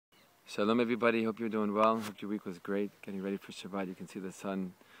Shalom everybody, hope you're doing well. Hope your week was great. Getting ready for Shabbat. You can see the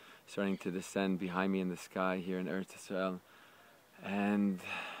sun starting to descend behind me in the sky here in Eretz Israel. And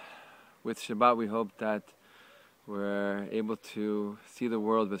with Shabbat we hope that we're able to see the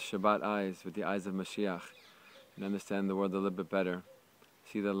world with Shabbat eyes, with the eyes of Mashiach, and understand the world a little bit better.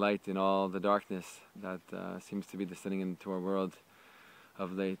 See the light in all the darkness that seems to be descending into our world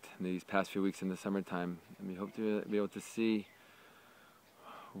of late in these past few weeks in the summertime. And we hope to be able to see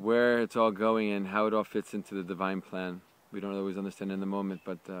where it's all going and how it all fits into the divine plan. We don't always understand in the moment,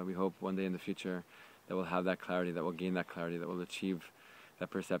 but we hope one day in the future that we'll have that clarity, that we'll gain that clarity, that we'll achieve that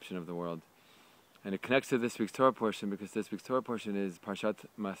perception of the world. And it connects to this week's Torah portion, because this week's Torah portion is Parshat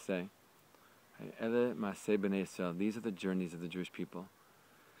Maasei. Ele Maasei b'nei Yisrael. These are the journeys of the Jewish people.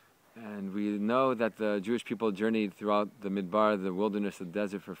 And we know that the Jewish people journeyed throughout the Midbar, the wilderness, the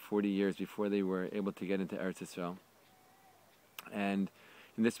desert, for 40 years before they were able to get into Eretz Israel. And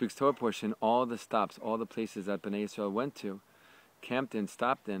in this week's Torah portion, all the stops, all the places that Bnei Yisrael went to, camped in,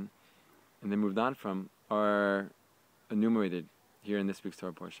 stopped in, and then moved on from, are enumerated here in this week's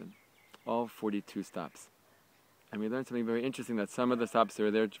Torah portion. All 42 stops. And we learned something very interesting, that some of the stops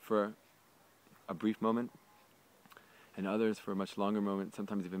are there for a brief moment, and others for a much longer moment,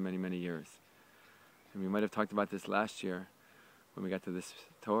 sometimes even many, many years. And we might have talked about this last year when we got to this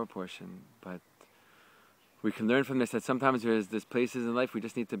Torah portion, but we can learn from this that sometimes there's places in life we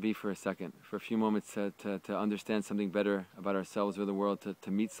just need to be for a second, for a few moments to understand something better about ourselves or the world,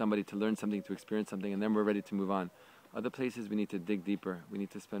 to meet somebody, to learn something, to experience something, and then we're ready to move on. Other places we need to dig deeper. We need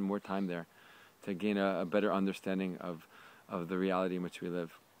to spend more time there to gain a better understanding of the reality in which we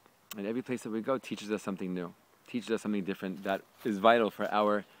live. And every place that we go teaches us something new, teaches us something different that is vital for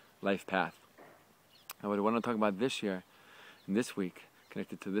our life path. Now what I want to talk about this year, and this week,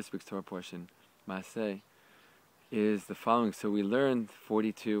 connected to this week's Torah portion, Maasei, is the following. So we learned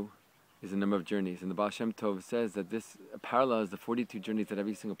 42 is the number of journeys, and the Baal Shem Tov says that this parallels the 42 journeys that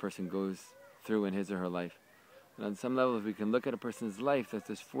every single person goes through in his or her life. And on some level, if we can look at a person's life, that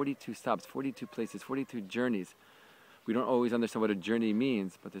there's 42 stops, 42 places, 42 journeys. We don't always understand what a journey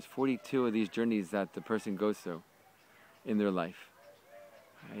means, but there's 42 of these journeys that the person goes through in their life.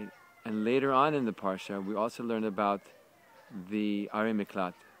 Right? And later on in the Parsha, we also learn about the Arei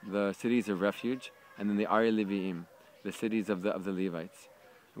Miklat, the cities of refuge, and then the Arei Leviim, the cities of the Levites.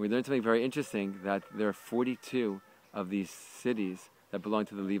 And we learned something very interesting, that there are 42 of these cities that belong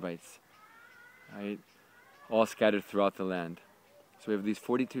to the Levites, right? All scattered throughout the land. So we have these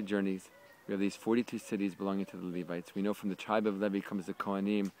 42 journeys, we have these 42 cities belonging to the Levites. We know from the tribe of Levi comes the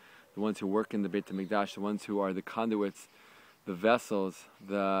Kohanim, the ones who work in the Beit HaMikdash, the ones who are the conduits, the vessels,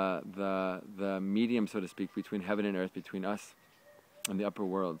 the medium, so to speak, between heaven and earth, between us and the upper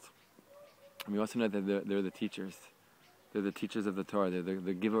worlds. And we also know that they're the teachers. They're the teachers of the Torah. They're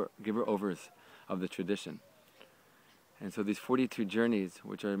the giver-overs of the tradition. And so these 42 journeys,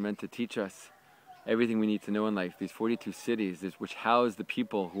 which are meant to teach us everything we need to know in life, these 42 cities, which house the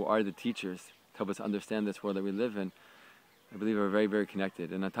people who are the teachers, to help us understand this world that we live in, I believe are very, very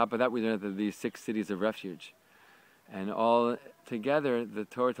connected. And on top of that, we learn that these 6 cities of refuge. And all together, the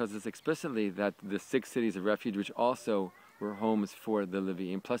Torah tells us explicitly that the 6 cities of refuge, which also were homes for the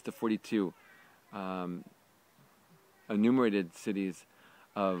Leviim, plus the 42 enumerated cities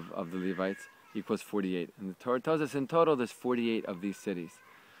of the Levites, equals 48. And the Torah tells us in total there's 48 of these cities.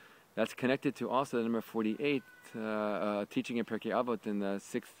 That's connected to also the number 48, teaching in Pirkei Avot in the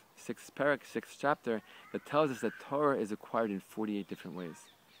 6th chapter, that tells us that Torah is acquired in 48 different ways.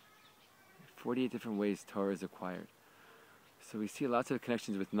 48 different ways Torah is acquired. So we see lots of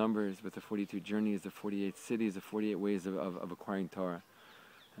connections with numbers, with the 42 journeys, the 48 cities, the 48 ways of acquiring Torah.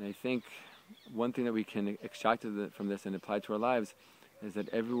 And I think one thing that we can extract from this and apply to our lives is that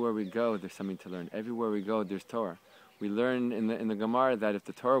everywhere we go, there's something to learn. Everywhere we go, there's Torah. We learn in the Gemara that if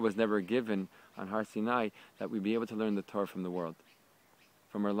the Torah was never given on Har Sinai, that we'd be able to learn the Torah from the world,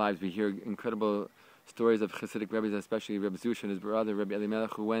 from our lives. We hear incredible stories of Hasidic rabbis, especially Reb Zusha and his brother, Rabbi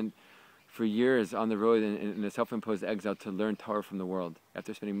Elimelech, who went for years on the road in a self-imposed exile to learn Torah from the world.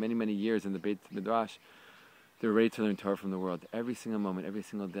 After spending many, many years in the Beit Midrash, they were ready to learn Torah from the world. Every single moment, every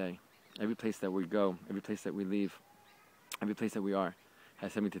single day, every place that we go, every place that we leave, every place that we are,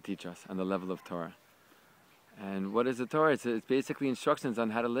 has something to teach us on the level of Torah. And what is the Torah? It's basically instructions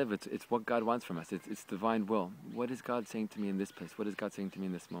on how to live. It's what God wants from us. It's divine will. What is God saying to me in this place? What is God saying to me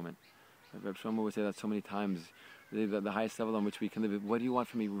in this moment? Reb Shlomo would say that so many times. The highest level on which we can live. What do you want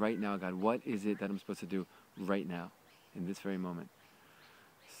from me right now, God? What is it that I'm supposed to do right now, in this very moment?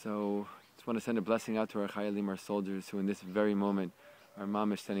 So I just want to send a blessing out to our Chayalim, our soldiers, who in this very moment are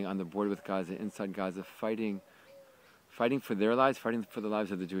mamish standing on the border with Gaza, inside Gaza, fighting fighting for their lives, fighting for the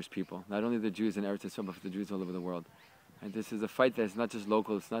lives of the Jewish people. Not only the Jews in Eretz Yisrael, but for the Jews all over the world. And this is a fight that's not just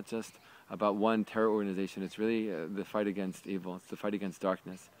local, it's not just about one terror organization, it's really the fight against evil, it's the fight against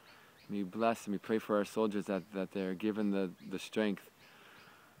darkness. And we bless and we pray for our soldiers that they're given the strength.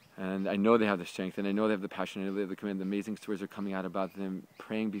 And I know they have the strength, and I know they have the passion, I know they have the command. The amazing stories are coming out about them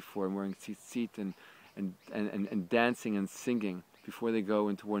praying before and wearing tzitzit and dancing and singing before they go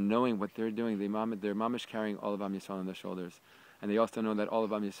into war, knowing what they're doing. They're mamish carrying all of Am Yisrael on their shoulders. And they also know that all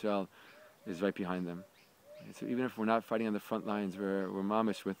of Am Yisrael is right behind them. And so even if we're not fighting on the front lines, we're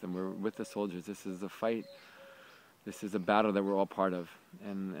mamish with them, we're with the soldiers. This is a fight, this is a battle that we're all part of.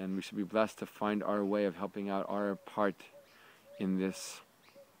 And we should be blessed to find our way of helping out our part in this.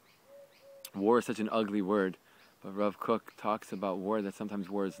 War is such an ugly word, but Rav Kook talks about war, that sometimes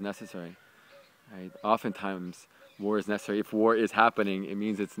war is necessary. Right? Oftentimes, war is necessary. If war is happening, it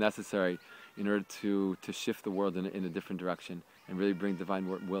means it's necessary in order to shift the world in a different direction and really bring divine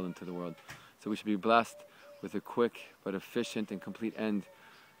will into the world. So we should be blessed with a quick but efficient and complete end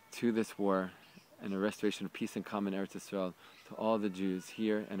to this war and a restoration of peace and calm in Eretz Yisrael to all the Jews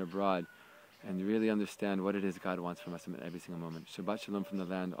here and abroad, and really understand what it is God wants from us in every single moment. Shabbat Shalom from the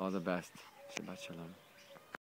land. All the best. Shabbat Shalom.